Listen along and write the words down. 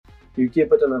You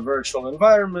keep it in a virtual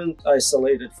environment,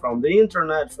 isolated from the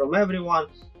internet, from everyone,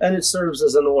 and it serves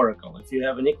as an oracle. If you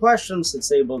have any questions,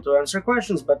 it's able to answer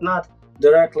questions, but not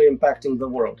directly impacting the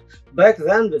world. Back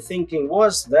then, the thinking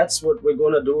was that's what we're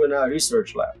going to do in our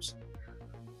research labs.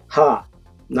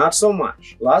 Not so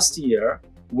much. Last year,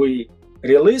 we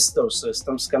released those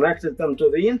systems, connected them to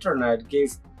the internet,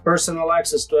 gave personal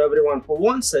access to everyone who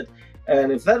wants it,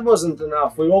 and if that wasn't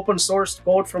enough, we open sourced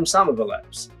code from some of the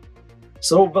labs.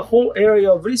 So the whole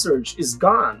area of research is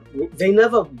gone. They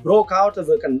never broke out of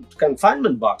the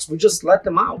confinement box. We just let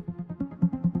them out.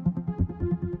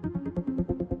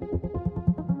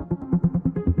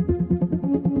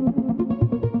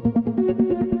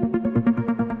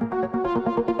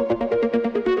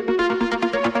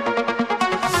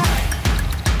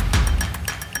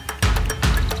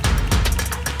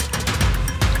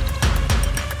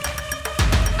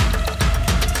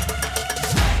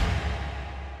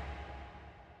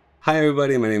 Hi,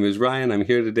 everybody. My name is Ryan. I'm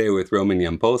here today with Roman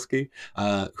Yampolskiy,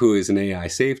 who is an AI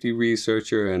safety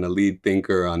researcher and a lead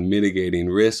thinker on mitigating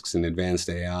risks in advanced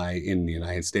AI in the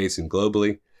United States and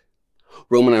globally.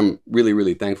 Roman, I'm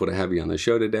really thankful to have you on the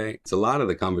show today. It's a lot of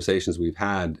the conversations we've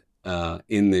had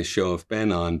in this show have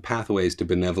been on pathways to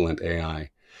benevolent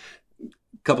AI. A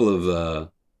couple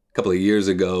of years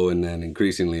ago, and then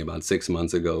increasingly about 6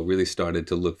 months ago, really started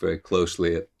to look very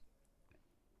closely at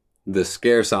the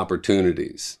scarce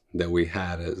opportunities that we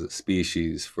had as a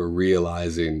species for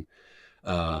realizing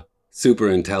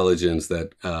superintelligence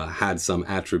that had some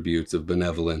attributes of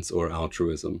benevolence or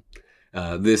altruism.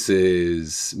 This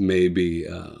is maybe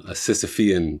a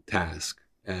Sisyphean task,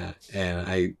 and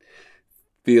I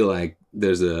feel like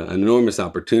there's an enormous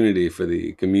opportunity for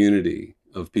the community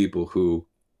of people who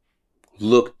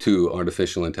look to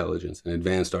artificial intelligence and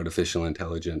advanced artificial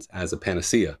intelligence as a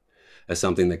panacea, as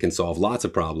something that can solve lots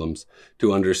of problems,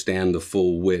 to understand the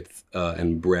full width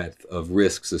and breadth of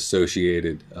risks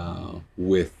associated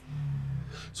with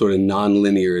sort of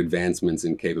nonlinear advancements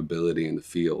in capability in the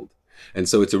field. And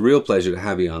so it's a real pleasure to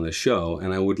have you on the show.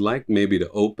 And I would like maybe to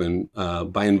open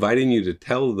by inviting you to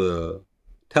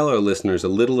tell our listeners a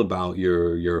little about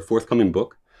your forthcoming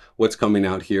book, what's coming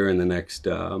out here in the next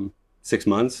 6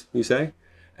 months, you say?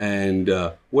 And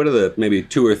what are the maybe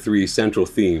 2 or 3 central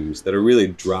themes that are really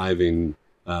driving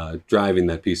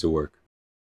that piece of work?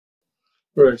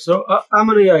 Right. So I'm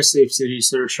an AI safety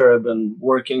researcher. I've been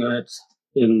working on it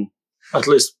in at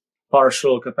least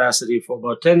partial capacity for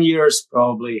about 10 years,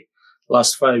 probably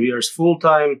last 5 years full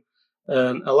time.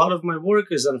 And a lot of my work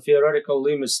is on theoretical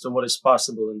limits to what is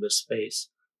possible in this space.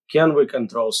 Can we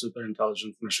control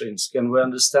superintelligent machines? Can we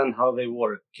understand how they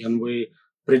work? Can we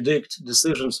predict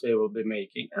decisions they will be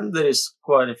making? And there is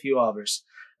quite a few others.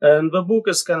 And the book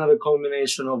is kind of a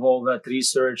culmination of all that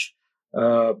research,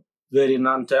 very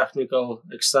non-technical,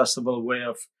 accessible way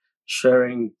of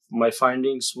sharing my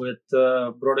findings with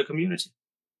the broader community.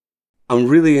 I'm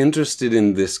really interested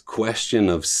in this question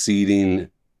of seeding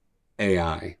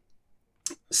AI,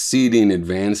 seeding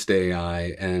advanced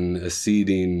AI, and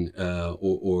seeding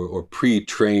or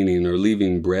pre-training or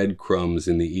leaving breadcrumbs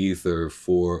in the ether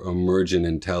for emergent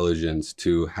intelligence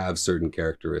to have certain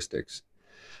characteristics.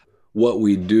 What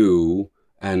we do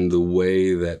and the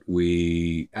way that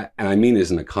we, and I mean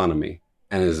as an economy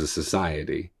and as a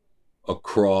society,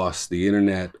 across the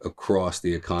internet, across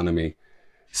the economy,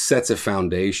 sets a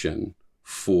foundation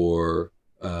for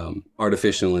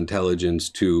artificial intelligence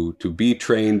to be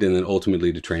trained and then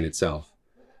ultimately to train itself.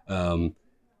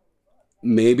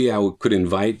 Maybe I could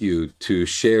invite you to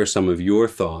share some of your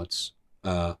thoughts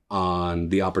on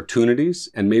the opportunities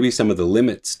and maybe some of the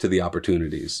limits to the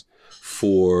opportunities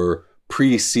for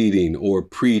preceding or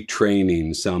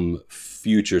pre-training some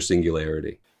future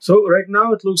singularity. So right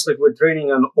now it looks like we're training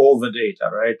on all the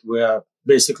data, right? We are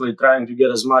basically trying to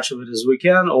get as much of it as we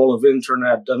can, all of the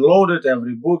internet downloaded,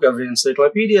 every book, every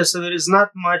encyclopedia, so there is not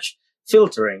much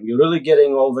filtering. You're really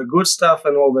getting all the good stuff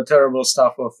and all the terrible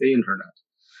stuff off the internet.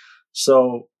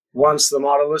 So once the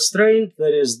model is trained,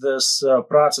 there is this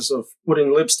process of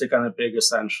putting lipstick on a pig,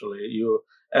 essentially. You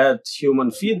add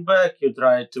human feedback, you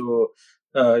try to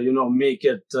make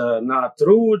it not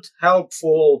rude,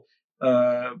 helpful,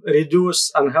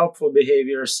 reduce unhelpful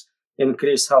behaviors,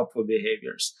 increase helpful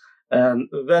behaviors. And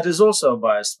that is also a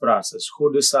biased process.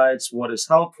 Who decides what is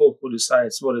helpful? Who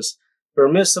decides what is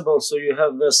permissible? So you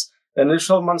have this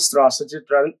initial monstrosity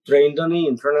trained on the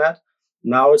internet.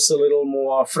 Now it's a little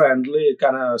more friendly,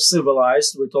 kind of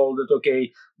civilized. We told it,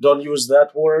 okay, don't use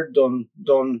that word,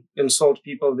 don't insult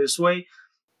people this way.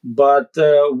 But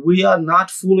we are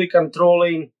not fully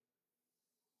controlling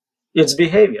its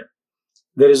behavior.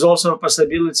 There is also a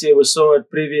possibility, we saw it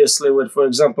previously with, for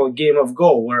example, game of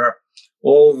Go, where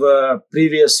all the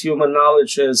previous human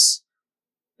knowledge is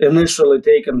initially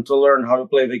taken to learn how to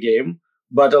play the game,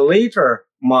 but a later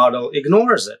model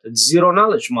ignores it. It's zero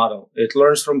knowledge model. It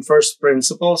learns from first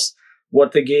principles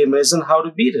what the game is and how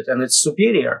to beat it, and it's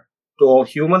superior to all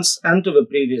humans and to the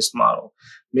previous model.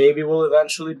 Maybe we'll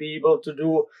eventually be able to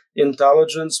do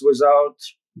intelligence without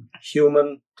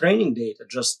human training data,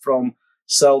 just from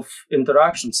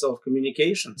self-interaction,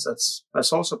 self-communications.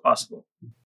 That's also possible.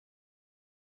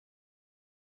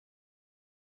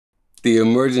 The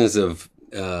emergence of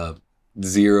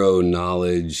zero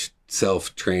knowledge,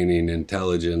 self-training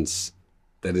intelligence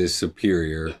that is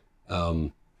superior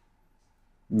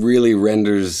really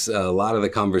renders a lot of the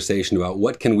conversation about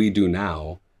what can we do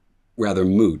now rather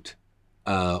moot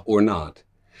or not.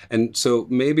 And so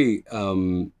maybe,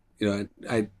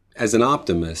 I as an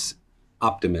optimist,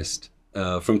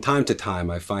 from time to time,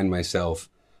 I find myself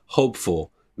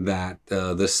hopeful that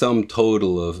the sum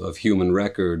total of human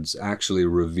records actually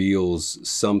reveals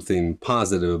something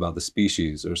positive about the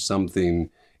species, or something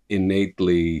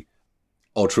innately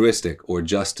altruistic or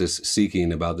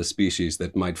justice-seeking about the species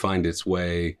that might find its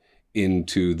way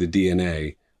into the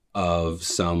DNA of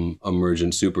some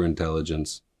emergent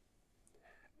superintelligence.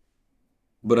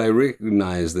 But I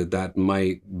recognize that that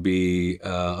might be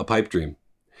a pipe dream.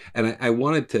 And I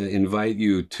wanted to invite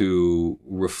you to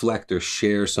reflect or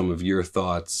share some of your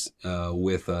thoughts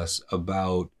with us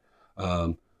about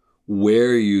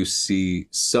where you see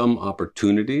some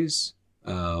opportunities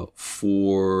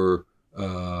for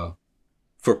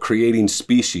creating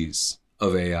species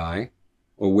of AI,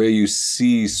 or where you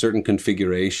see certain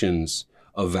configurations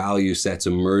of value sets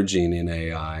emerging in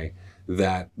AI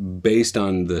that, based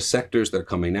on the sectors they're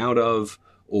coming out of,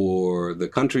 or the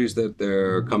countries that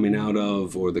they're coming out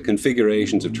of, or the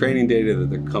configurations of training data that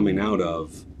they're coming out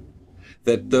of,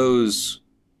 that those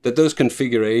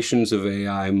configurations of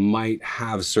AI might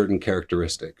have certain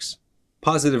characteristics,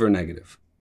 positive or negative.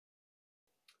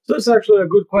 So that's actually a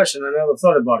good question. I never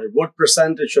thought about it. What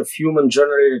percentage of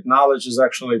human-generated knowledge is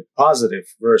actually positive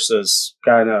versus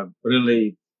kind of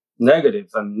really negative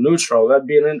and neutral? That'd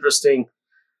be an interesting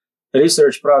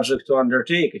research project to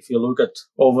undertake. If you look at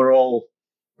overall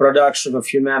production of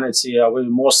humanity, are we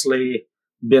mostly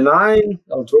benign,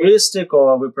 altruistic, or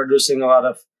are we producing a lot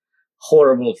of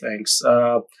horrible things?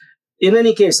 In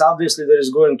any case, obviously, there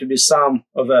is going to be some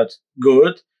of that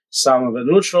good, some of it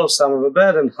neutral, some of it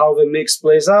bad, and how the mix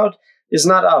plays out is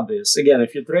not obvious. Again,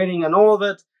 if you're training on all of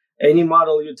it, any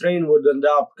model you train would end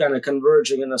up kind of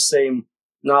converging in the same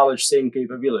knowledge, same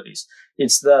capabilities.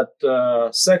 It's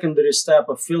that secondary step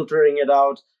of filtering it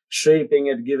out, shaping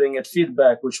it, giving it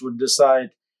feedback, which would decide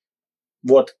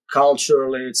what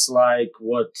culturally it's like,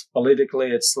 what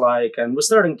politically it's like, and we're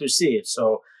starting to see it.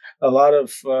 So a lot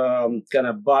of kind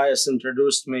of bias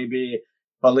introduced, maybe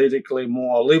politically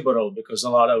more liberal, because a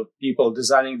lot of people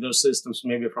designing those systems,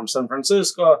 maybe from San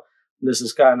Francisco, this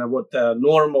is kind of what the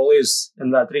normal is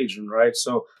in that region, right?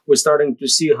 So we're starting to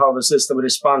see how the system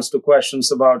responds to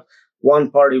questions about one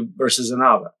party versus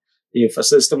another. If a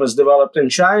system is developed in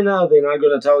China, they're not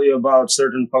going to tell you about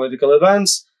certain political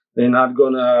events. They're not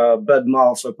going to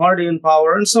badmouth a party in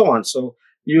power, and so on. So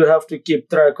you have to keep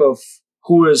track of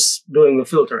who is doing the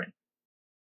filtering.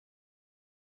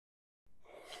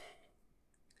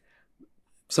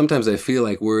 Sometimes I feel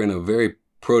like we're in a very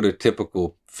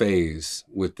prototypical phase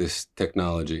with this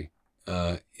technology,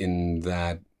 in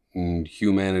that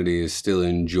humanity is still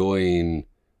enjoying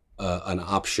an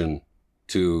option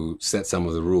to set some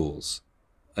of the rules,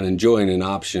 and enjoying an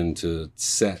option to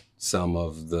set some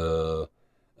of the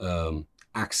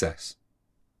access.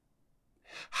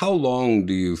 How long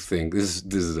do you think, this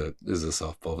is a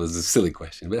softball, this is a silly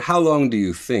question, but how long do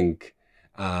you think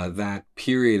that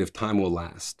period of time will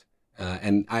last?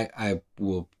 And I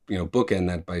will bookend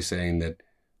that by saying that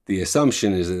the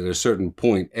assumption is that at a certain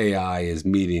point AI is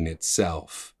meeting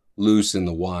itself, loose in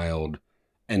the wild,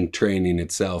 and training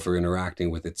itself or interacting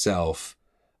with itself,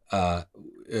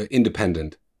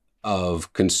 independent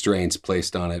of constraints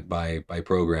placed on it by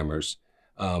programmers.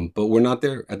 But we're not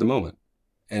there at the moment.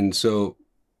 And so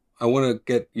I want to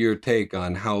get your take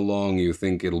on how long you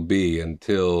think it'll be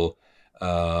until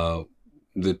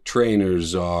the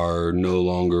trainers are no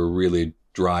longer really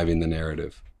driving the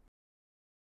narrative.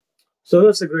 So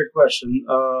that's a great question.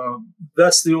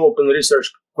 That's the open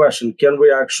research question. Can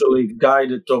we actually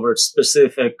guide it towards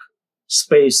specific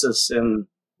spaces in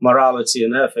morality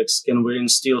and ethics? Can we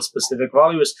instill specific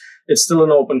values? It's still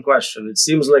an open question. It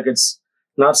seems like it's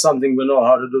not something we know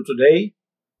how to do today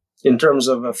in terms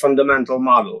of a fundamental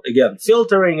model. Again,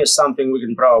 filtering is something we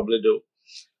can probably do.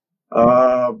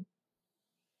 Uh,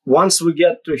 Once we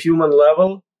get to human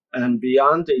level and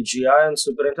beyond AGI and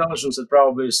superintelligence, it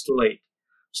probably is too late.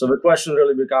 So the question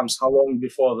really becomes how long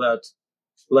before that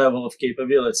level of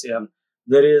capability. And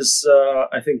there is,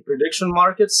 I think, prediction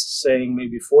markets saying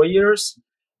maybe 4 years.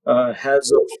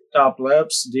 Heads of top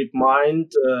labs,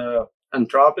 DeepMind,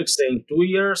 Anthropic saying 2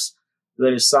 years.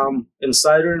 There is some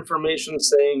insider information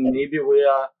saying maybe we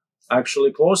are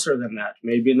actually closer than that,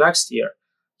 maybe next year.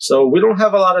 So we don't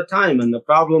have a lot of time, and the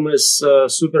problem is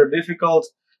super difficult.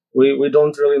 We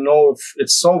don't really know if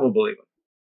it's solvable even.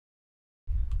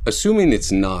 Assuming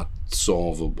it's not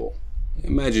solvable,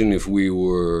 imagine if we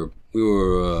were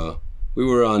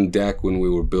on deck when we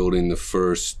were building the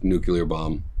first nuclear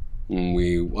bomb. And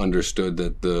we understood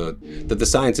that the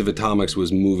science of atomics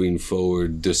was moving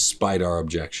forward despite our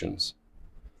objections.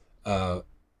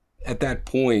 At that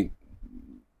point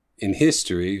in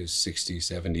history, 60,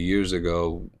 70 years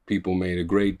ago, people made a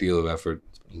great deal of effort,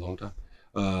 it's been a long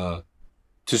time,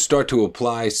 to start to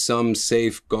apply some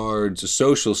safeguards,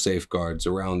 social safeguards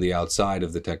around the outside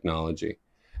of the technology.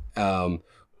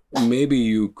 Maybe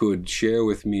you could share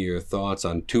with me your thoughts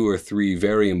on 2 or 3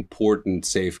 very important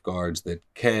safeguards that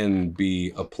can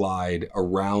be applied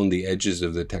around the edges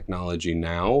of the technology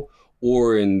now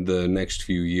or in the next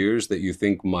few years that you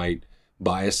think might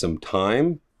buy us some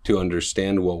time to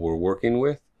understand what we're working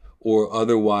with, or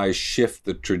otherwise shift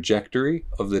the trajectory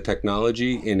of the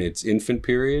technology in its infant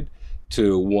period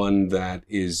to one that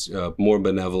is more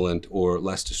benevolent or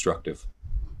less destructive.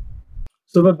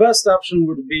 So the best option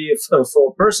would be if,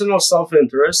 for personal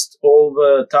self-interest, all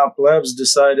the top labs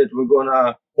decided we're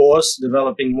gonna pause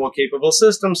developing more capable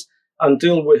systems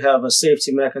until we have a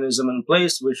safety mechanism in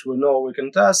place, which we know we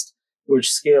can test, which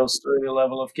scales to any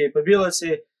level of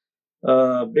capability.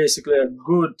 Basically, a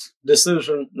good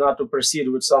decision not to proceed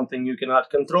with something you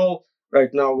cannot control. Right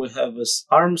now, we have this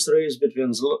arms race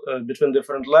between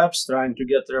different labs trying to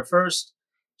get there first,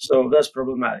 so that's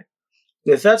problematic.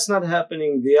 If that's not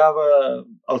happening, the other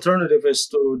alternative is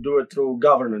to do it through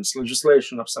governance,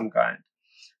 legislation of some kind.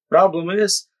 Problem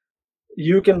is,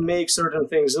 you can make certain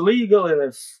things illegal, and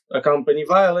if a company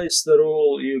violates the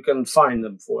rule, you can fine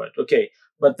them for it. Okay,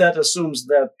 but that assumes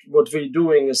that what we're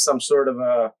doing is some sort of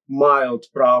a mild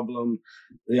problem.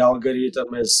 The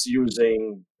algorithm is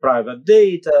using private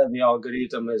data, the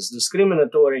algorithm is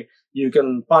discriminatory, you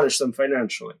can punish them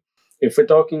financially. If we're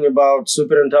talking about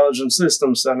superintelligent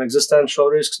systems and existential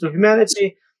risks to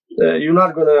humanity, you're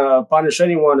not going to punish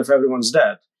anyone if everyone's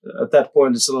dead. At that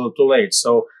point, it's a little too late.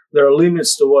 So there are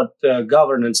limits to what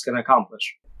governance can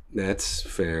accomplish. That's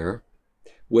fair.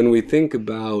 When we think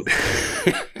about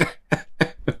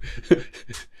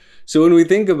so when we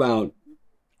think about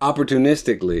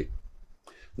opportunistically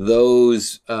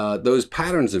those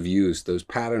patterns of use, those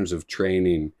patterns of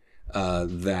training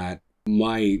that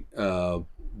might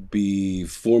be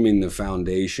forming the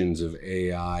foundations of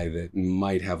AI that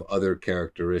might have other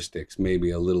characteristics, maybe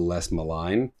a little less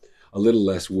malign, a little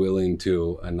less willing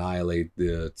to annihilate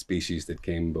the species that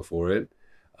came before it.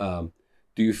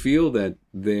 Do you feel that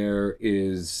there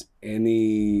is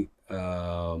any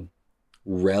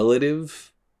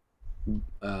relative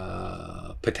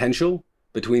potential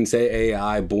between, say,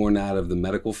 AI born out of the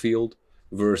medical field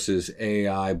versus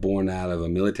AI born out of a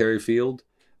military field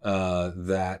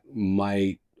that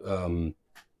might,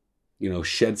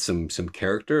 shed some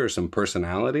character or some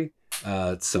personality,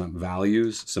 some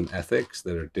values, some ethics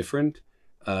that are different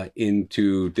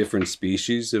into different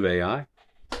species of AI?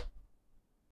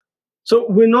 So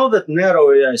we know that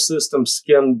narrow AI systems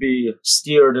can be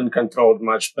steered and controlled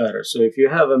much better. So if you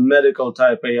have a medical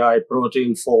type AI,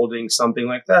 protein folding, something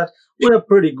like that, we're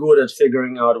pretty good at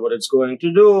figuring out what it's going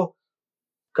to do,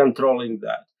 controlling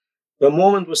that. The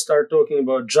moment we start talking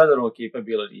about general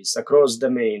capabilities across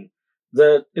domain,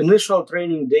 the initial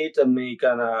training data may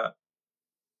kind of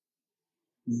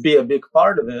be a big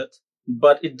part of it,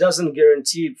 but it doesn't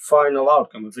guarantee final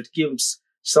outcome. If it keeps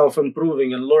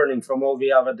self-improving and learning from all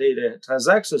the other data it has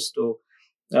access to,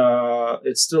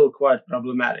 it's still quite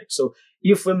problematic. So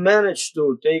if we manage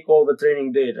to take all the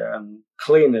training data and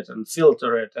clean it and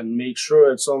filter it and make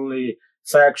sure it's only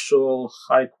factual,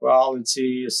 high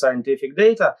quality scientific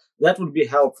data, that would be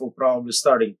helpful, probably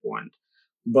starting point.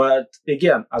 But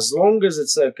again, as long as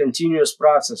it's a continuous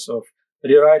process of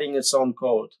rewriting its own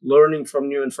code, learning from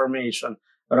new information,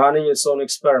 running its own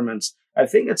experiments, I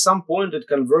think at some point it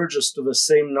converges to the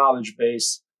same knowledge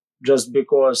base just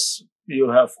because you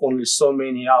have only so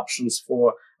many options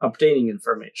for obtaining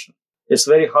information. It's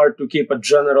very hard to keep a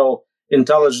general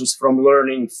intelligence from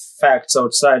learning facts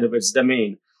outside of its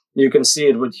domain. You can see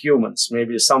it with humans.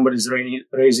 Maybe somebody's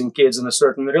raising kids in a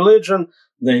certain religion.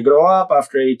 They grow up,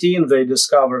 after 18, they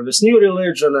discover this new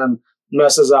religion and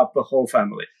messes up the whole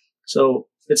family. So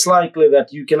it's likely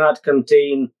that you cannot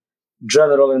contain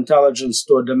general intelligence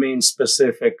to a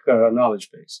domain-specific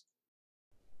knowledge base.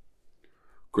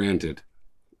 Granted,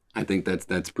 I think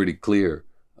that's pretty clear.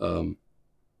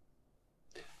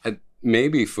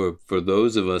 Maybe for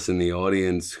those of us in the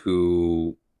audience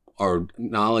who our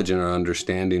knowledge and our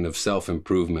understanding of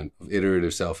self-improvement, of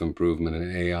iterative self-improvement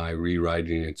and AI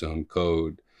rewriting its own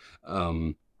code,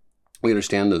 we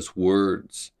understand those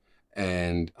words.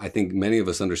 And I think many of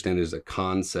us understand it as a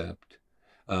concept.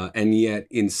 And yet,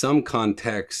 in some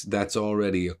contexts, that's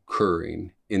already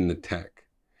occurring in the tech.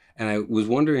 And I was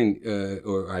wondering,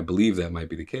 or I believe that might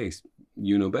be the case,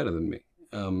 you know better than me.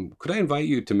 Could I invite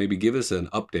you to maybe give us an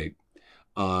update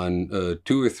on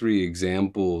 2 or 3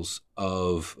 examples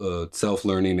of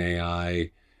self-learning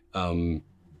AI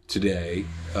today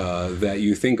that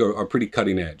you think are pretty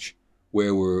cutting edge,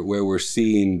 where we're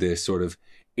seeing this sort of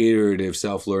iterative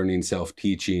self-learning,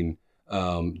 self-teaching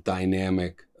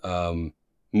dynamic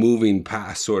moving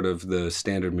past sort of the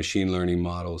standard machine learning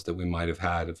models that we might have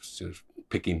had of sort of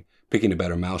picking a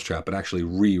better mousetrap, but actually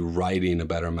rewriting a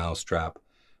better mousetrap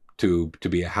to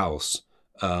be a house.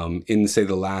 In say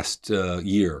the last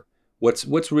year,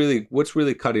 what's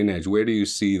really cutting edge? Where do you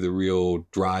see the real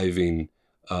driving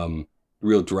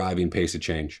pace of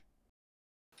change?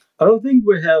 I don't think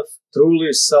we have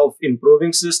truly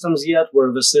self-improving systems yet,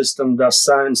 where the system does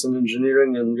science and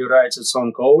engineering and rewrites its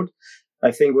own code.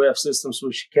 I think we have systems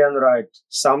which can write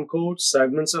some code,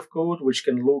 segments of code, which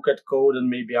can look at code and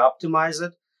maybe optimize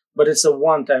it, but it's a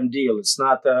one-time deal. It's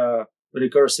not a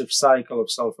recursive cycle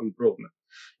of self-improvement.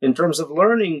 In terms of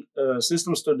learning,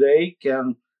 systems today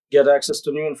can get access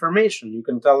to new information. You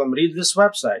can tell them, read this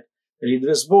website, read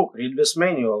this book, read this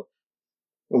manual,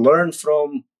 learn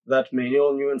from that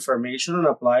manual new information and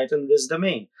apply it in this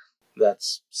domain.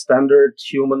 That's standard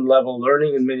human level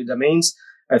learning in many domains.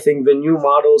 I think the new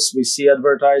models we see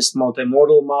advertised,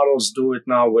 multimodal models, do it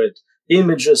now with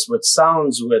images, with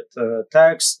sounds, with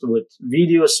text, with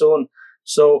video soon.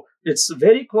 So it's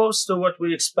very close to what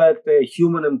we expect a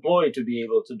human employee to be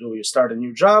able to do. You start a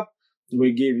new job,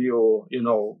 we give you,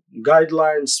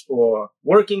 guidelines for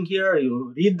working here,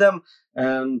 you read them,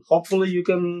 and hopefully you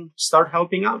can start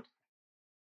helping out.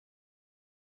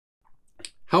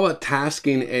 How about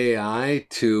tasking AI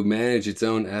to manage its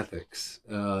own ethics?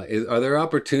 Are there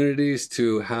opportunities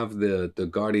to have the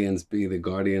guardians be the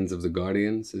guardians of the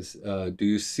guardians? Do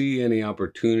you see any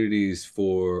opportunities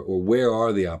or where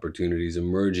are the opportunities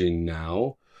emerging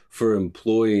now for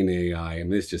employing AI?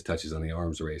 And this just touches on the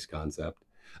arms race concept.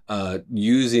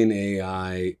 Using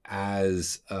AI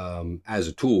as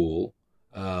a tool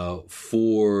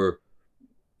for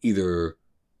either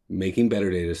making better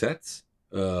data sets,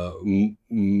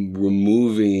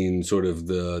 removing sort of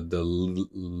the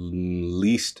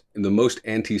most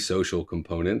antisocial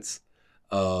components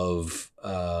of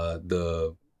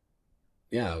the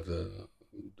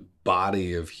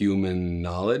body of human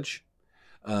knowledge.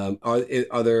 Are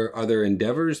there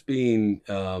endeavors being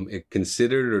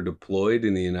considered or deployed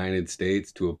in the United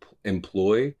States to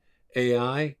employ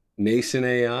AI, nascent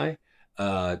AI,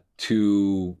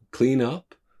 to clean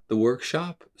up the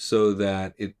workshop so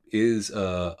that it is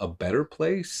a better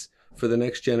place for the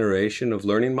next generation of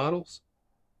learning models?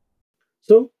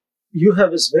 So you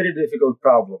have this very difficult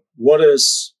problem. What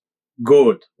is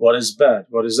good? What is bad?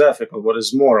 What is ethical? What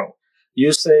is moral?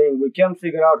 You're saying we can't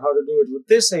figure out how to do it with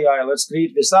this AI. Let's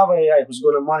create this other AI who's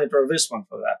going to monitor this one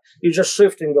for that. You're just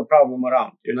shifting the problem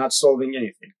around. You're not solving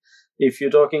anything. If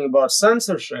you're talking about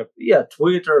censorship, yeah,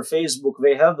 Twitter, Facebook,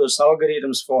 they have those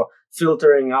algorithms for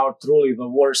filtering out truly the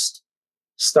worst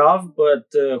stuff, but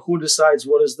who decides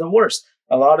what is the worst?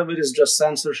 A lot of it is just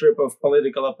censorship of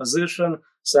political opposition,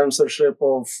 censorship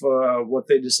of what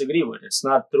they disagree with. It's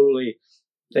not truly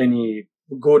any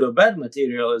good or bad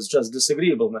material, it's just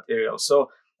disagreeable material. So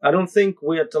I don't think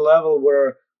we're at the level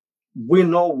where we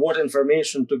know what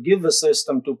information to give the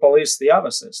system to police the other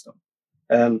system.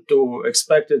 And to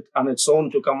expect it on its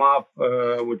own to come up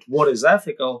with what is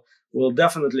ethical will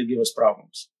definitely give us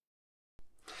problems.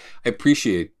 I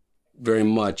appreciate very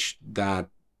much that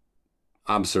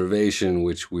observation,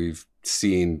 which we've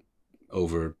seen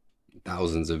over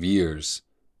thousands of years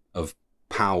of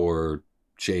power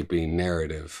shaping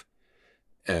narrative,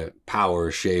 power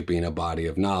shaping a body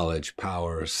of knowledge,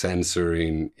 power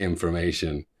censoring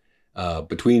information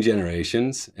between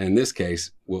generations. And in this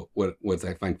case, what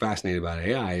I find fascinating about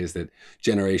AI is that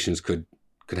generations could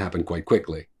happen quite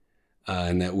quickly.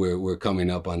 And that we're coming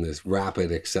up on this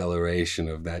rapid acceleration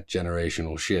of that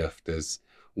generational shift as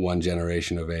one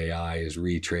generation of AI is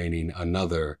retraining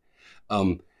another.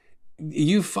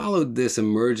 You followed this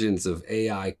emergence of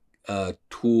AI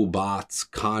toolbots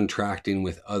contracting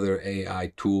with other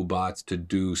AI toolbots to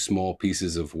do small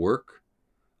pieces of work.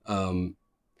 Can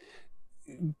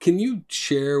you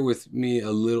share with me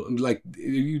a little, like,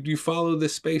 you follow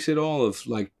this space at all of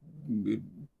like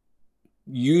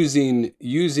using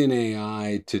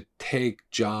AI to take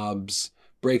jobs,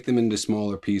 break them into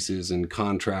smaller pieces, and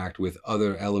contract with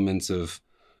other elements of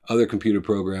other computer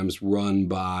programs run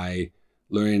by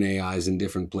learning AIs in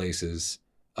different places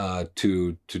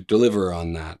to deliver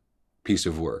on that piece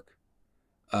of work,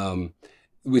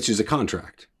 which is a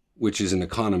contract, which is an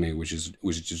economy, which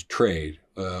is trade,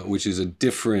 which is a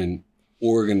different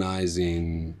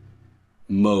organizing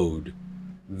mode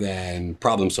than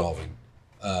problem solving,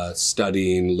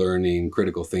 studying, learning,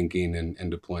 critical thinking,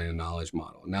 and deploying a knowledge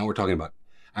model. Now we're talking about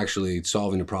actually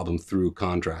solving a problem through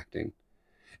contracting.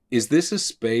 Is this a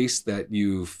space that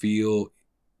you feel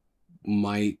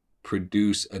might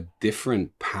produce a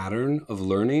different pattern of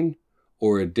learning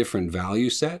or a different value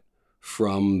set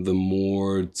from the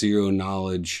more zero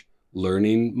knowledge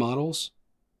learning models?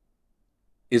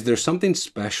 Is there something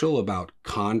special about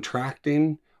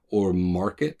contracting or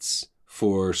markets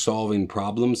for solving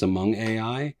problems among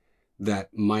AI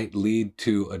that might lead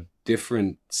to a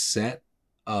different set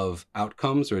of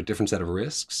outcomes or a different set of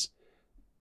risks?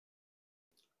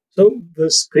 So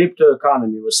this crypto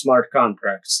economy with smart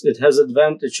contracts, it has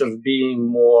advantage of being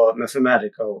more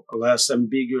mathematical, less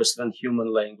ambiguous than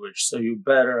human language. So you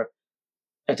better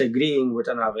at agreeing with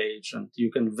another agent.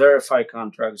 You can verify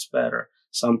contracts better.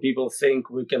 Some people think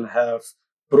we can have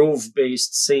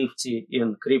proof-based safety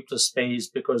in crypto space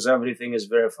because everything is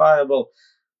verifiable.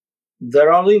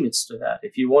 There are limits to that.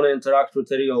 If you want to interact with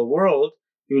the real world,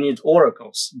 you need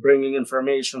oracles bringing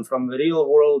information from the real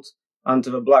world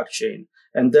onto the blockchain.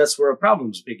 And that's where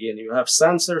problems begin. You have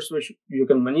sensors which you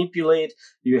can manipulate.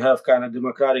 You have kind of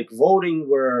democratic voting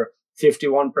where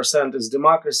 51% is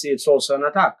democracy. It's also an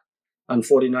attack on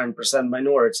 49%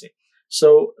 minority.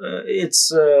 So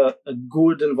it's a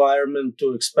good environment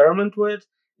to experiment with.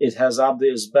 It has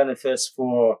obvious benefits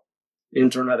for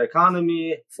internet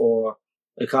economy, for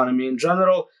economy in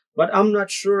general, but I'm not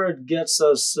sure it gets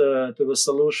us to the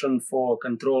solution for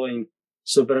controlling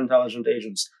super intelligent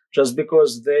agents, just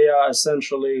because they are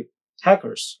essentially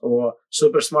hackers or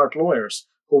super smart lawyers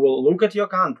who will look at your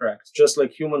contract, just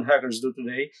like human hackers do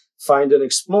today, find an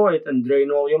exploit and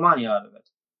drain all your money out of it.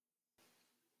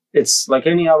 It's like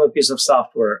any other piece of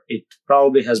software. It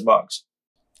probably has bugs.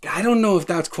 I don't know if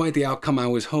that's quite the outcome I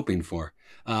was hoping for.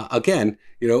 Again,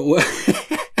 there's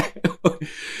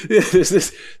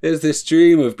this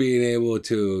dream of being able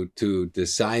to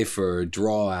decipher,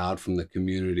 draw out from the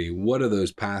community what are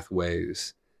those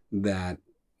pathways that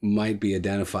might be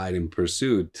identified and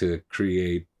pursued to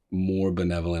create more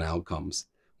benevolent outcomes,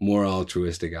 more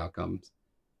altruistic outcomes.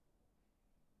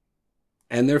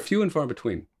 And they're few and far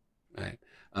between, right?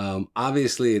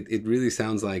 Obviously, it really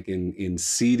sounds like in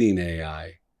seeding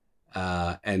AI,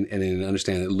 and in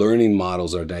understanding that learning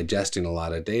models are digesting a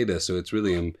lot of data. So it's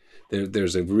really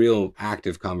there's a real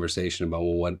active conversation about,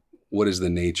 well, what is the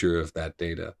nature of that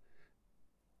data?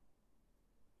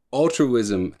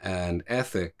 Altruism and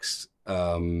ethics,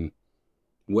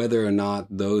 whether or not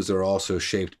those are also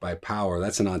shaped by power,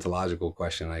 that's an ontological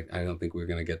question. I don't think we're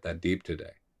going to get that deep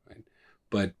today, right?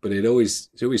 But it always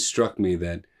struck me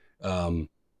that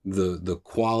the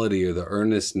quality or the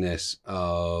earnestness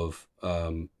of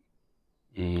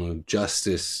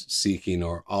justice seeking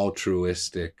or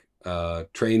altruistic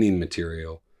training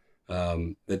material,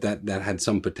 that had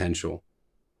some potential.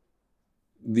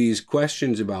 These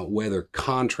questions about whether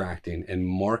contracting and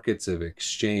markets of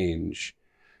exchange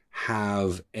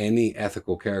have any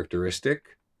ethical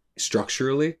characteristic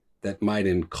structurally that might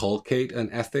inculcate an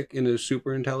ethic in a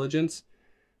superintelligence,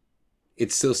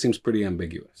 it still seems pretty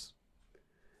ambiguous.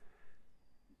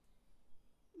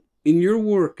 In your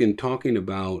work in talking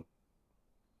about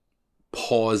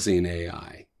pausing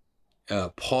AI,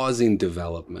 pausing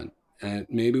development, and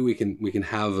maybe we can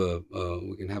have a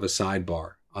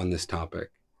sidebar on this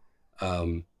topic.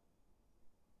 How,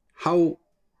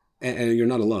 and you're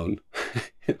not alone.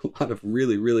 A lot of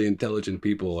really, really intelligent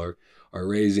people are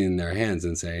raising their hands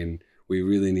and saying we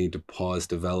really need to pause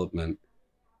development.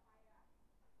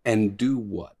 And do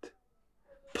what?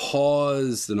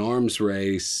 Pause an arms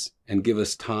race and give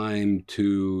us time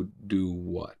to do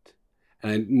what?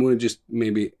 And I want to just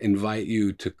maybe invite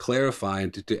you to clarify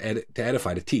and to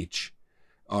edify, to teach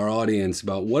our audience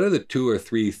about what are the 2 or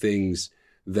 3 things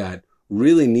that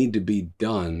really need to be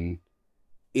done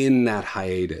in that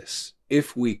hiatus.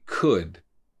 If we could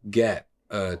get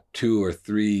a 2 or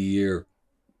 3 year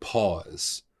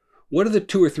pause, what are the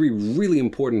 2 or 3 really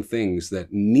important things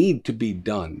that need to be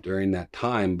done during that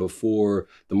time before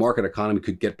the market economy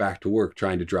could get back to work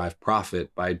trying to drive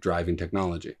profit by driving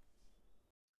technology?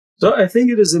 So I think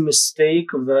it is a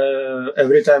mistake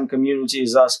every time community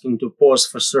is asking to pause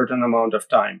for a certain amount of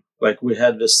time. Like we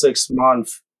had the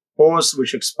 6-month pause,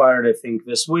 which expired, I think,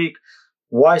 this week.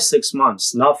 Why 6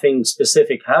 months? Nothing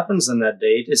specific happens on that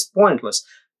date. It's pointless.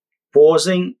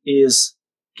 Pausing is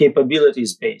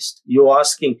capabilities based. You're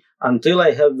asking, until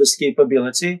I have this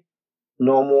capability,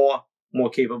 no more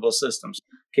capable systems.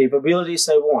 Capabilities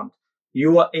I want.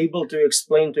 You are able to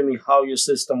explain to me how your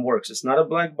system works. It's not a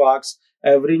black box.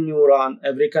 Every neuron,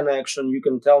 every connection, you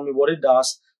can tell me what it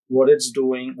does, what it's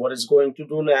doing, what it's going to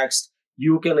do next.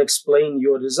 You can explain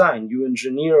your design. You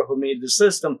engineer who made the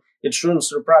system, it shouldn't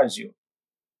surprise you.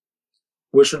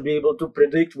 We should be able to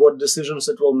predict what decisions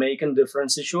it will make in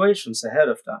different situations ahead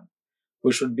of time.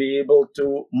 We should be able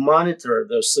to monitor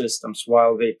those systems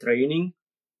while they're training,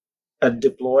 at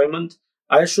deployment.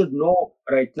 I should know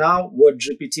right now what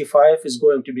GPT-5 is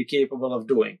going to be capable of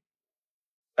doing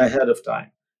ahead of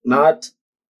time, not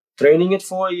training it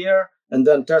for a year and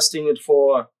then testing it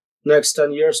for next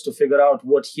 10 years to figure out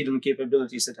what hidden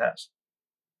capabilities it has.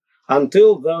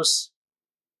 Until those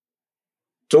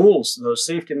tools, those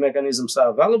safety mechanisms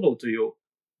are available to you,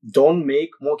 don't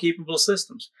make more capable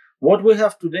systems. What we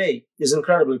have today is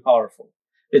incredibly powerful.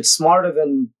 It's smarter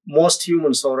than most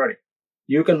humans already.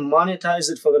 You can monetize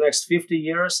it for the next 50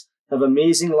 years, have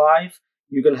amazing life.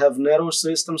 You can have narrow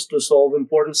systems to solve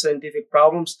important scientific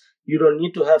problems. You don't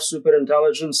need to have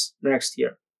superintelligence next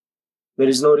year. There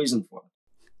is no reason for it.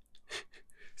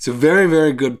 It's a very,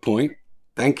 very good point.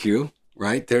 Thank you.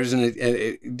 Right?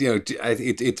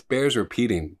 It bears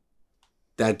repeating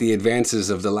that the advances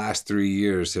of the last 3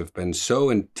 years have been so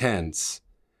intense.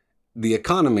 The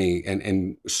economy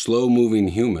and slow-moving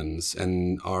humans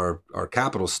and our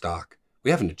capital stock,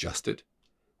 we haven't adjusted.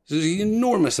 There's an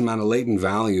enormous amount of latent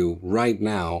value right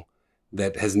now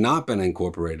that has not been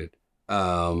incorporated.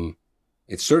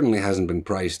 It certainly hasn't been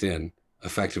priced in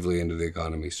effectively into the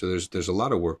economy. So there's a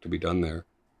lot of work to be done there.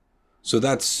 So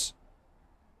that's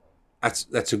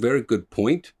a very good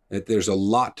point. That there's a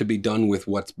lot to be done with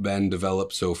what's been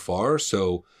developed so far.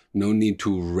 So no need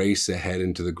to race ahead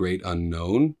into the great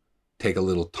unknown. Take a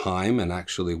little time and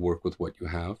actually work with what you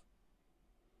have.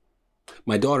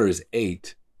 My daughter is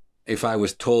 8. If I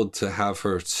was told to have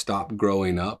her stop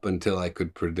growing up until I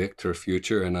could predict her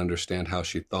future and understand how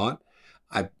she thought,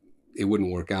 it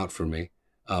wouldn't work out for me.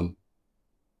 And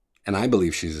I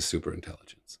believe she's a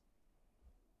superintelligence.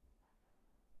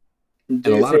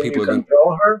 Do you think you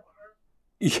control her?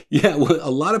 Yeah, well,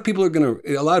 a lot of people are going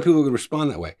to respond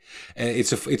that way.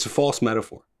 It's a false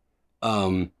metaphor.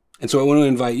 And so I want to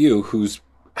invite you, who's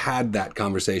had that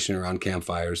conversation around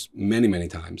campfires many, many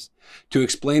times, to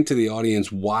explain to the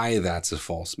audience why that's a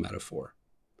false metaphor.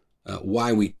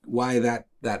 Why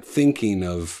that thinking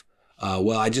of,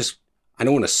 I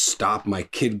don't want to stop my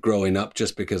kid growing up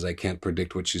just because I can't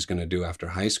predict what she's going to do after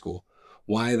high school.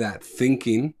 Why that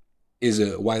thinking is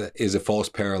a false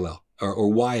parallel,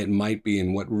 or why it might be,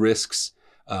 and what risks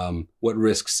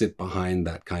sit behind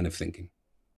that kind of thinking.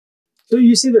 So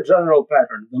you see the general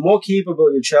pattern. The more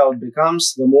capable your child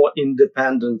becomes, the more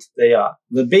independent they are.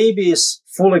 The baby is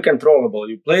fully controllable.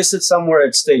 You place it somewhere,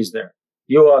 it stays there.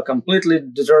 You are completely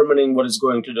determining what it's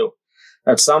going to do.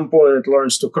 At some point, it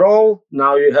learns to crawl.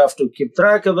 Now you have to keep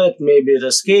track of it. Maybe it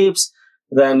escapes.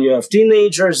 Then you have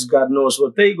teenagers. God knows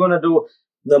what they're going to do.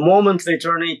 The moment they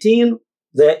turn 18,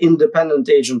 they're independent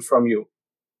agent from you.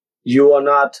 You are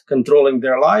not controlling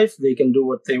their life. They can do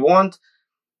what they want.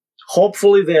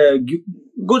 Hopefully, they're a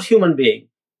good human being.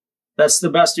 That's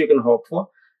the best you can hope for.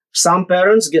 Some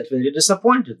parents get very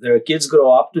disappointed. Their kids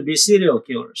grow up to be serial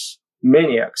killers,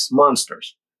 maniacs,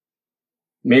 monsters.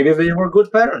 Maybe they were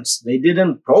good parents. They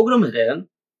didn't program it in.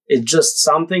 It's just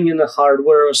something in the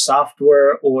hardware or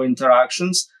software or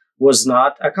interactions was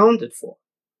not accounted for.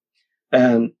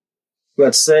 And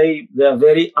let's say they're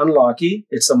very unlucky.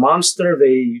 It's a monster.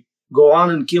 They go on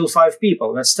and kill 5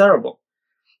 people. That's terrible.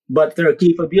 But their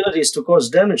capabilities to cause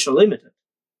damage are limited.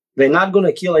 They're not going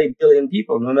to kill 8 billion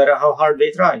people, no matter how hard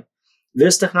they try.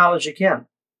 This technology can.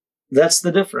 That's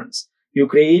the difference. You're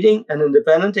creating an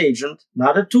independent agent,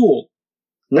 not a tool.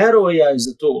 Narrow AI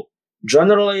is a tool.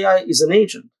 General AI is an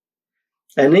agent.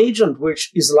 An agent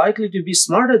which is likely to be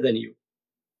smarter than you.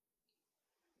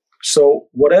 So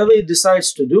whatever it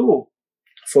decides to do,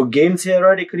 for game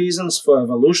theoretic reasons, for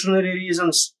evolutionary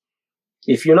reasons,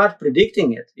 if you're not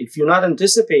predicting it, if you're not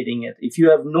anticipating it, if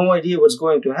you have no idea what's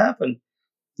going to happen,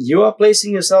 you are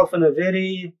placing yourself in a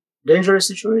very dangerous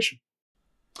situation.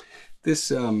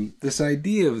 This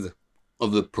idea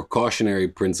of the precautionary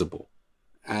principle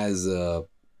as a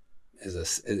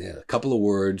couple of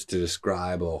words to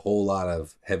describe a whole lot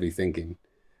of heavy thinking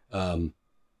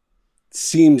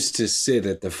seems to sit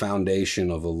at the foundation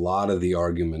of a lot of the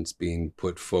arguments being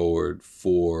put forward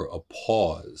for a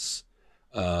pause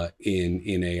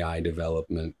in AI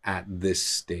development at this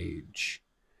stage.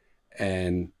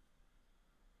 And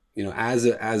as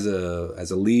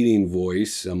a leading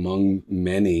voice among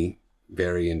many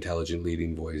very intelligent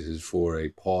leading voices for a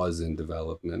pause in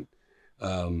development,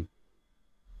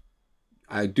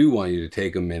 I do want you to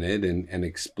take a minute and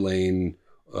explain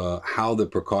how the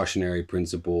precautionary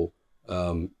principle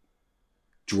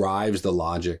drives the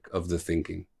logic of the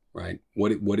thinking, right?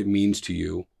 What it means to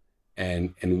you,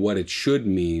 and what it should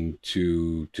mean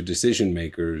to decision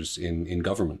makers in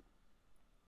government.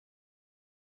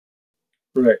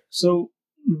 Right. So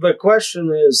the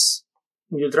question is,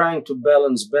 you're trying to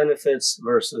balance benefits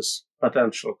versus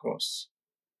potential costs.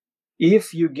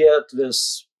 If you get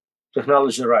this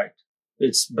technology right,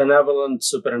 it's benevolent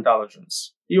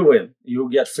superintelligence, you win. You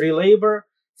get free labor,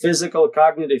 physical,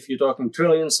 cognitive. You're talking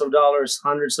trillions of dollars,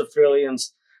 hundreds of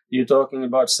trillions. You're talking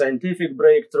about scientific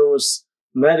breakthroughs,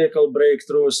 medical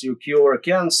breakthroughs. You cure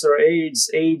cancer, AIDS,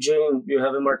 aging. You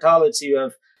have immortality. You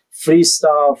have free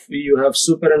stuff. You have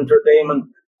super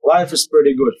entertainment. Life is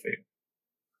pretty good for you.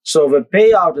 So the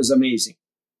payout is amazing.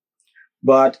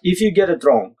 But if you get it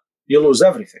wrong, you lose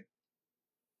everything.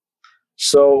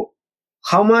 So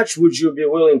how much would you be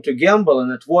willing to gamble,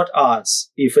 and at what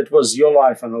odds if it was your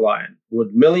life on the line? Would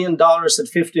 $1 million at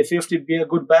 50-50 be a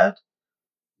good bet?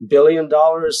 $1 billion,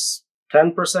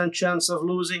 10% chance of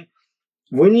losing?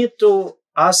 We need to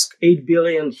ask 8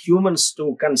 billion humans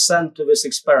to consent to this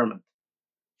experiment.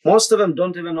 Most of them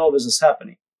don't even know this is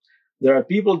happening. There are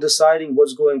people deciding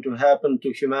what's going to happen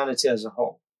to humanity as a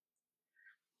whole.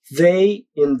 They,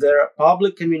 in their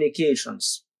public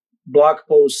communications, blog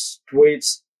posts,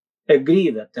 tweets, agree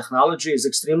that technology is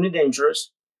extremely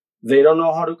dangerous. They don't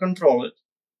know how to control it.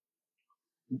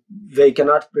 They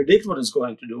cannot predict what it's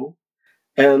going to do.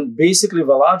 And basically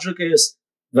the logic is,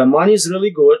 the money is really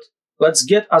good. Let's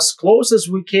get as close as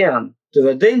we can to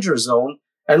the danger zone,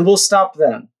 and we'll stop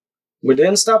then. We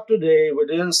didn't stop today. We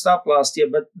didn't stop last year.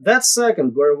 But that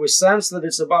second where we sense that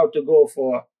it's about to go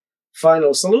for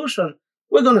final solution,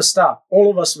 we're going to stop.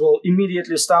 All of us will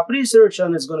immediately stop research,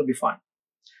 and it's going to be fine.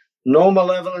 No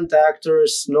malevolent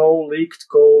actors, no leaked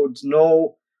code,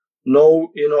 no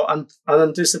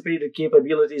unanticipated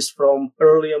capabilities from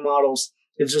earlier models.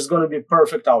 It's just going to be a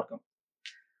perfect outcome.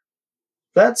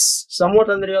 That's somewhat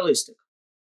unrealistic.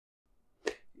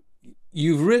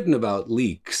 You've written about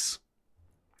leaks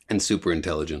and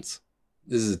superintelligence.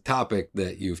 This is a topic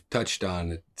that you've touched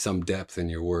on at some depth in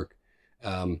your work.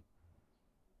 But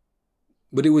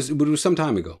it was some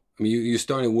time ago. I mean, you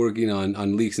started working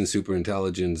on leaks and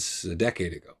superintelligence a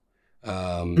decade ago.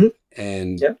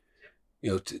 And,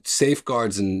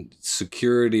 safeguards and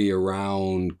security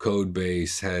around code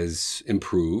base has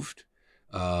improved.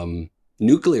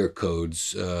 Nuclear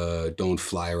codes don't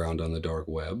fly around on the dark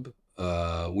web.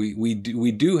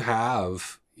 We do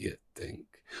have, you think,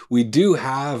 we do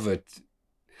have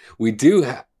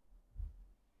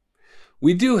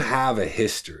a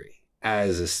history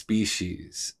as a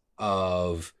species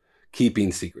of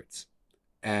keeping secrets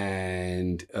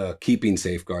and keeping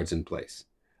safeguards in place.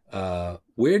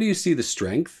 Where do you see the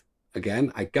strength?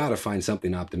 Again, I gotta find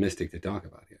something optimistic to talk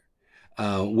about here.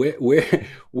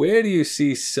 Where do you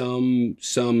see some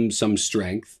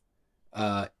strength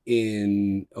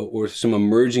in, or some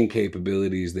emerging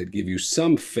capabilities that give you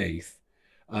some faith,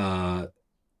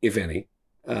 if any,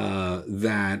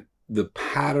 that the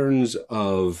patterns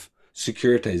of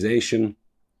securitization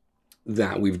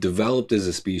that we've developed as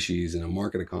a species in a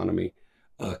market economy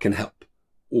can help,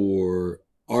 or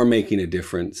are making a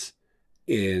difference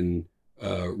in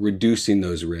reducing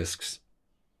those risks?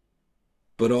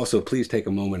 But also, please take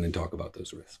a moment and talk about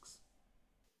those risks.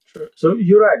 Sure. So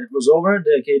you're right. It was over a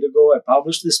decade ago. I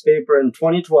published this paper in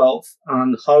 2012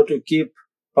 on how to keep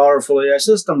powerful AI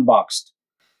system boxed.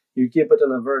 You keep it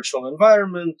in a virtual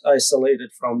environment,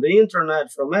 isolated from the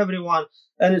internet, from everyone,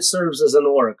 and it serves as an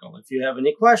oracle. If you have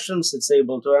any questions, it's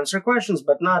able to answer questions,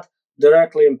 but not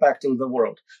directly impacting the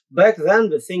world. Back then,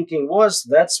 the thinking was,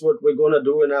 that's what we're going to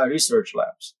do in our research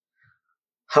labs.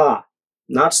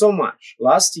 Not so much.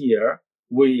 Last year,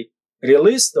 we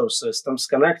released those systems,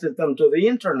 connected them to the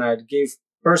internet, gave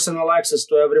personal access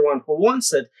to everyone who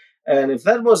wants it, and if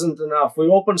that wasn't enough, we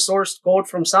open sourced code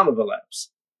from some of the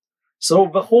labs. So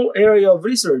the whole area of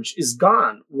research is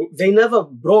gone. They never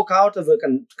broke out of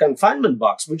the confinement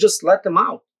box. We just let them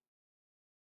out.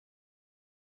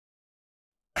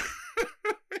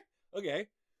 Okay.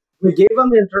 We gave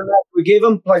them internet. We gave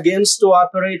them plugins to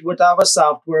operate with our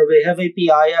software. We have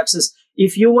API access.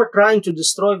 If you were trying to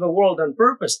destroy the world on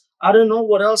purpose, I don't know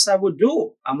what else I would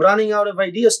do. I'm running out of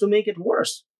ideas to make it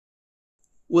worse.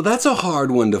 Well, that's a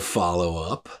hard one to follow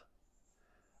up.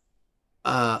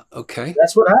 Okay.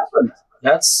 That's what happened.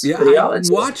 That's Yeah, I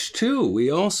reality. watched too. We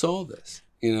all saw this,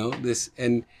 this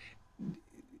and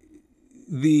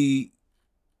the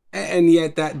and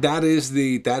yet that is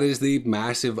the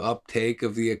massive uptake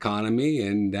of the economy,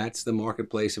 and that's the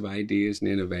marketplace of ideas and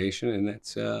innovation, and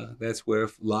that's where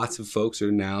lots of folks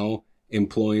are now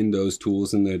employing those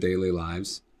tools in their daily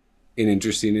lives in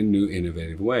interesting and new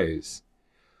innovative ways.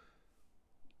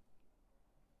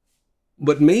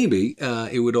 But maybe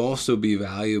it would also be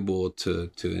valuable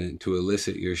to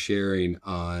elicit your sharing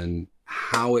on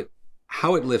how it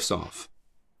lifts off.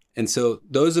 And so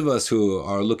those of us who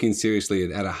are looking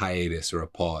seriously at a hiatus or a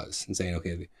pause and saying,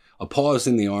 okay, a pause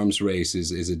in the arms race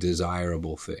is a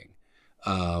desirable thing.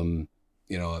 A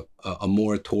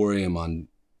moratorium on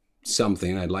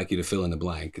something. I'd like you to fill in the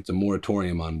blank. It's a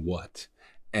moratorium on what?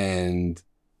 And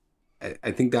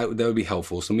I think that would be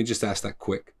helpful. So let me just ask that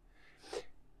quick.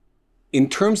 In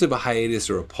terms of a hiatus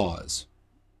or a pause,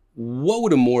 what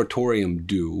would a moratorium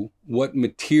do? What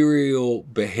material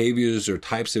behaviors or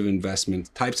types of investments,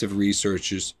 types of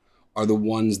researches are the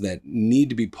ones that need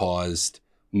to be paused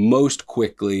most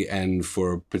quickly and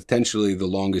for potentially the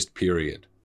longest period?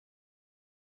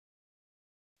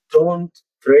 Don't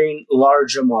train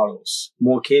larger models,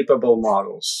 more capable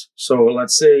models. So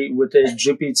let's say with a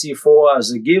GPT-4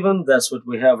 as a given, that's what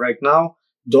we have right now.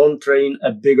 Don't train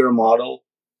a bigger model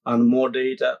on more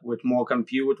data with more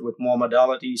compute, with more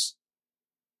modalities.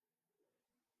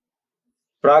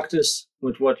 Practice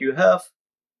with what you have.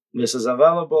 This is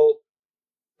available.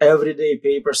 Everyday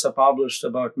papers are published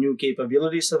about new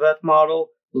capabilities of that model,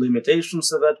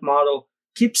 limitations of that model.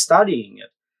 Keep studying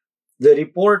it. The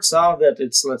reports are that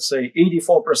it's, let's say,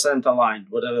 84% aligned,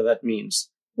 whatever that means.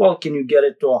 Well, can you get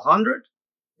it to 100?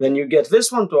 Then you get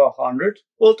this one to 100.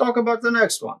 We'll talk about the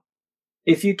next one.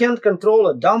 If you can't control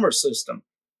a dumber system,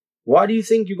 why do you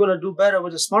think you're going to do better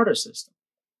with a smarter system?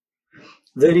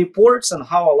 The reports on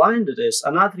how aligned it is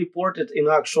are not reported in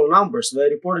actual numbers.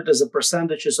 They're reported as a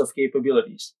percentages of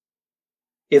capabilities.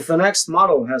 If the next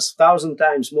model has 1,000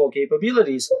 times more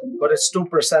capabilities, but it's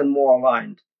 2% more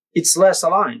aligned, it's less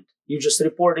aligned. You're just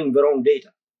reporting the wrong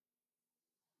data.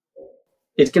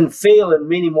 It can fail in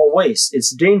many more ways.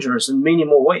 It's dangerous in many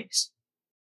more ways.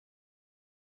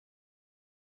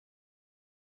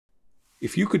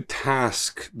 If you could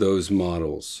task those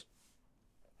models,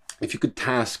 if you could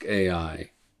task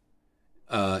AI,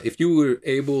 if you were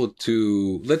able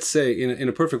to, let's say, in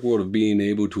a perfect world of being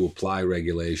able to apply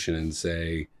regulation and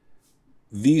say,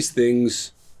 these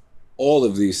things, all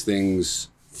of these things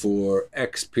for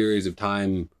X periods of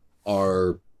time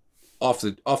are off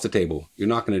the table. You're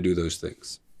not going to do those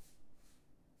things.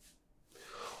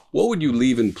 What would you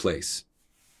leave in place?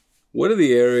 What are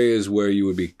the areas where you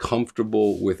would be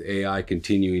comfortable with AI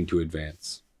continuing to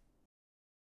advance?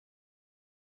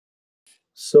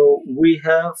 So we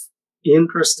have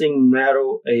interesting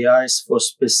narrow AIs for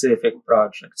specific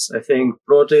projects. I think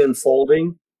protein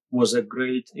folding was a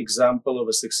great example of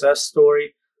a success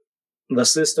story. The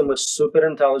system is super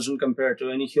intelligent compared to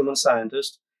any human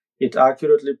scientist. It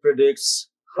accurately predicts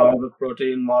how the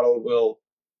protein model will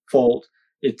fold.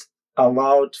 It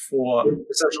allowed for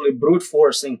essentially brute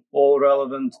forcing all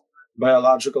relevant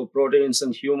biological proteins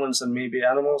in humans and maybe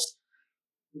animals.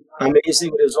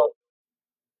 Amazing result,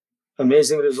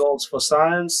 amazing results for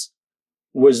science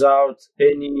without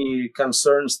any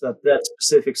concerns that that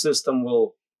specific system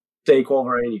will take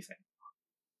over anything.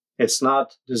 It's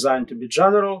not designed to be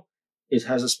general. It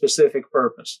has a specific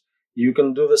purpose. You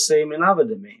can do the same in other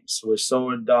domains. We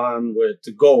saw it done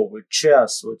with Go, with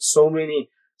chess, with so many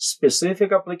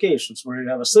specific applications where you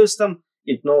have a system.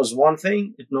 It knows one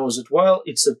thing. It knows it well.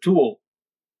 It's a tool.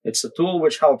 It's a tool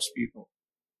which helps people.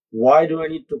 Why do I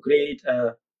need to create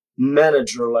a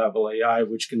manager level AI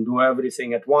which can do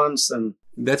everything at once? And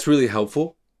That's really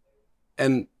helpful.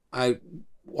 And I'll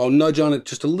nudge on it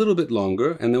just a little bit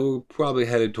longer, and then we're probably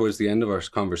headed towards the end of our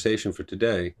conversation for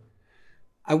today.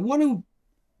 I want to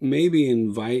maybe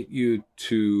invite you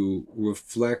to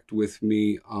reflect with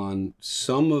me on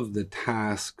some of the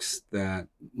tasks that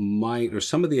might, or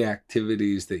some of the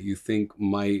activities that you think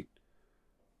might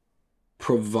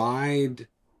provide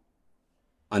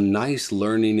a nice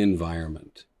learning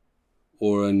environment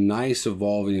or a nice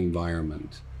evolving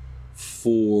environment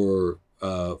for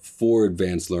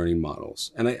advanced learning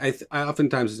models. And I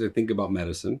oftentimes, as I think about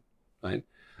medicine, right?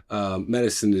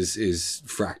 Medicine is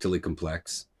fractally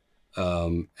complex.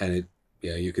 And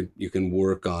you can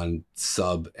work on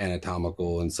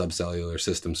subanatomical and subcellular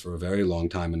systems for a very long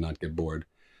time and not get bored.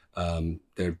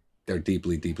 They're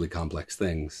deeply, deeply complex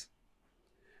things.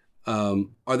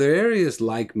 Are there areas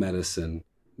like medicine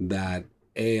that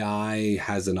AI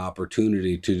has an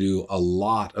opportunity to do a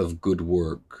lot of good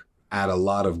work at a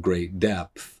lot of great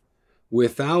depth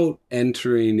without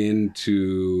entering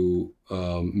into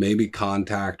maybe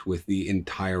contact with the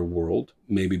entire world,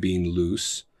 maybe being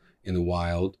loose in the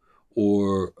wild,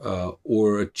 or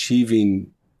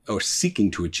achieving or seeking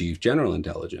to achieve general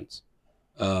intelligence?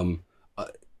 Um, uh,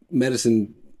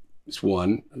 Medicine is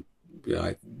one.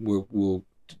 We'll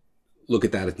look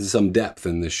at that in some depth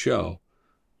in this show.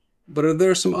 But are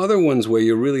there some other ones where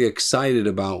you're really excited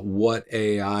about what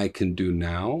AI can do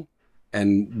now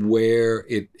and where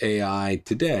AI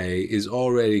today is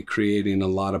already creating a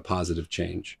lot of positive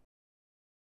change?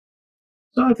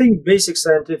 So I think basic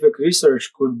scientific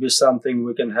research could be something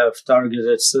we can have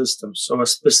targeted systems. So a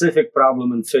specific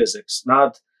problem in physics,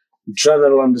 not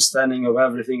general understanding of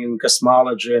everything in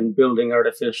cosmology and building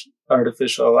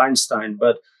artificial Einstein,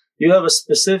 but you have a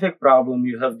specific problem,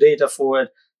 you have data for it,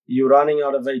 you're running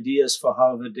out of ideas for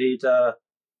how the data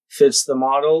fits the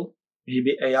model.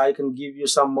 Maybe AI can give you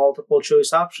some multiple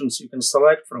choice options you can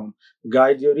select from,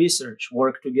 guide your research,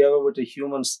 work together with a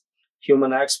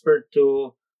human expert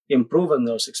to improve on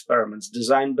those experiments,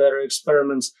 design better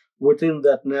experiments within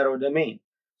that narrow domain.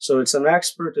 So it's an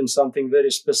expert in something very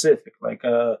specific, like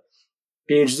a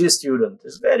PhD student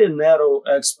is very narrow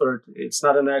expert. It's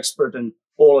not an expert in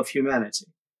all of humanity.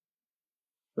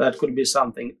 That could be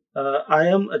something. I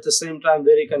am at the same time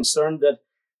very concerned that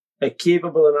a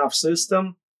capable enough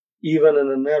system, even in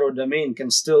a narrow domain, can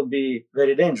still be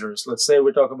very dangerous. Let's say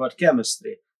we talk about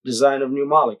chemistry, design of new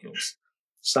molecules.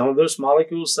 Some of those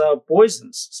molecules are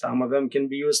poisons. Some of them can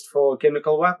be used for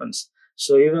chemical weapons.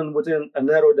 So even within a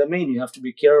narrow domain, you have to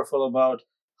be careful about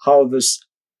how this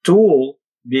tool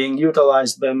being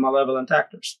utilized by malevolent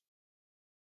actors.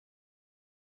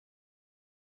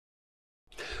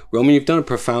 Roman, you've done a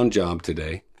profound job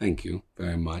today. Thank you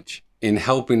very much in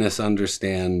helping us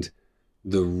understand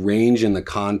the range and the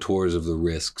contours of the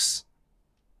risks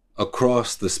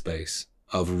across the space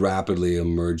of rapidly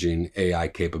emerging AI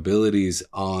capabilities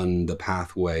on the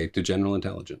pathway to general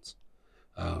intelligence.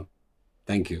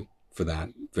 Thank you for that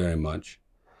very much.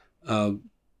 Uh,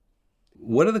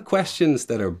 what are the questions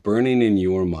that are burning in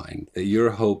your mind that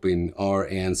you're hoping are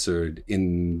answered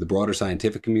in the broader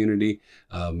scientific community,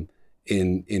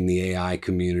 in the AI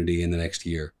community in the next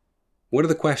year? What are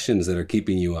the questions that are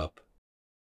keeping you up?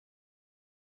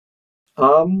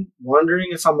 I'm wondering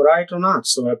if I'm right or not.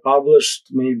 So I published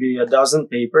maybe a dozen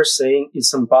papers saying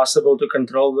it's impossible to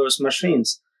control those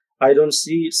machines. I don't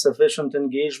see sufficient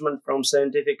engagement from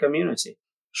scientific community.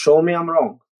 Show me I'm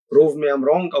wrong. Prove me I'm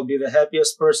wrong. I'll be the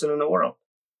happiest person in the world.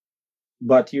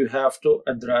 But you have to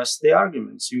address the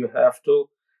arguments. You have to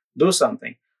do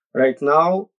something. Right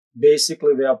now,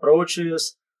 basically the approach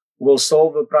is we'll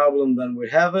solve the problem when we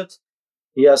have it.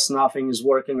 Yes, nothing is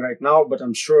working right now, but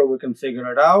I'm sure we can figure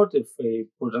it out if we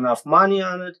put enough money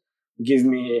on it. Give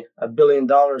me $1 billion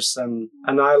and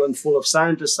an island full of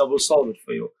scientists, I will solve it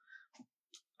for you.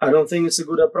 I don't think it's a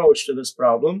good approach to this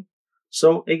problem.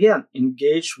 So again,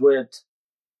 engage with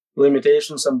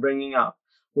limitations I'm bringing up.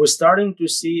 We're starting to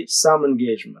see some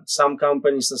engagement. Some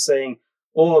companies are saying,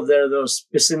 oh, there are those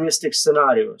pessimistic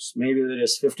scenarios. Maybe there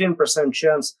is 15%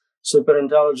 chance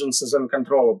superintelligence is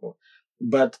uncontrollable.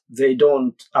 But they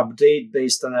don't update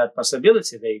based on that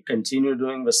possibility. They continue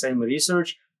doing the same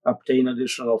research, obtain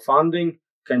additional funding,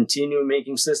 continue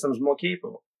making systems more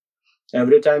capable.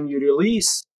 Every time you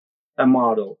release a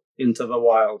model into the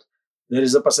wild, there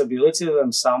is a possibility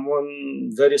that someone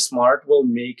very smart will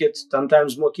make it 10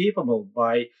 times more capable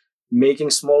by making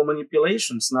small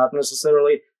manipulations, not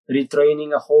necessarily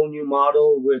retraining a whole new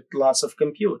model with lots of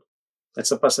compute.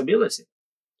 That's a possibility.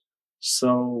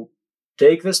 So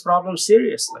take this problem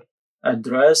seriously.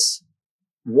 Address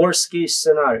worst case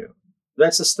scenario.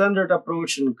 That's a standard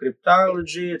approach in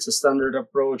cryptology. It's a standard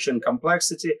approach in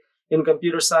complexity in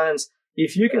computer science.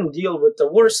 If you can deal with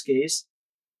the worst case,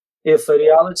 if the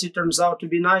reality turns out to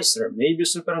be nicer, maybe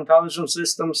superintelligent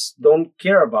systems don't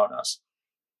care about us.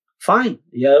 Fine.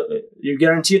 Yeah, you're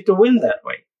guaranteed to win that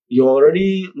way. You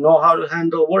already know how to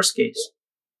handle worst case.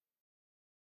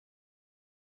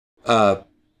 Uh,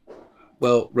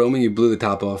 well, Roman, you blew the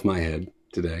top off my head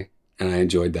today, and I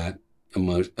enjoyed that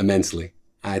immensely.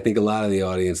 I think a lot of the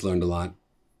audience learned a lot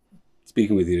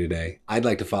speaking with you today. I'd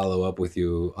like to follow up with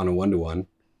you on a one-to-one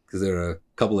because there are a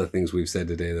couple of things we've said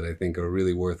today that I think are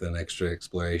really worth an extra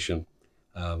exploration.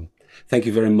 Um, Thank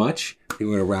you very much. I think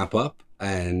we're going to wrap up.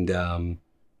 And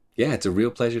yeah, it's a real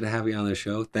pleasure to have you on the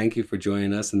show. Thank you for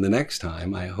joining us. And the next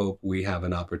time, I hope we have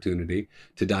an opportunity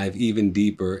to dive even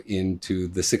deeper into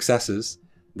the successes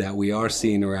that we are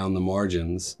seeing around the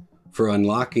margins for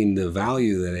unlocking the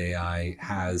value that AI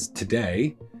has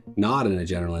today, not in a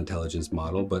general intelligence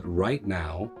model, but right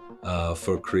now,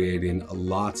 for creating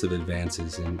lots of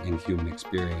advances in human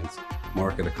experience,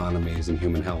 market economies, and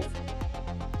human health.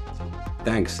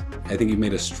 Thanks. I think you've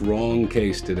made a strong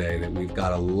case today that we've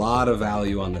got a lot of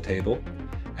value on the table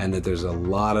and that there's a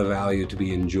lot of value to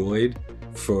be enjoyed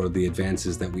for the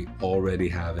advances that we already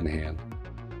have in hand.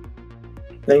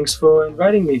 Thanks for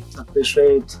inviting me. I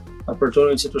appreciate the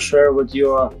opportunity to share with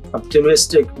your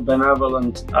optimistic,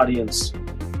 benevolent audience.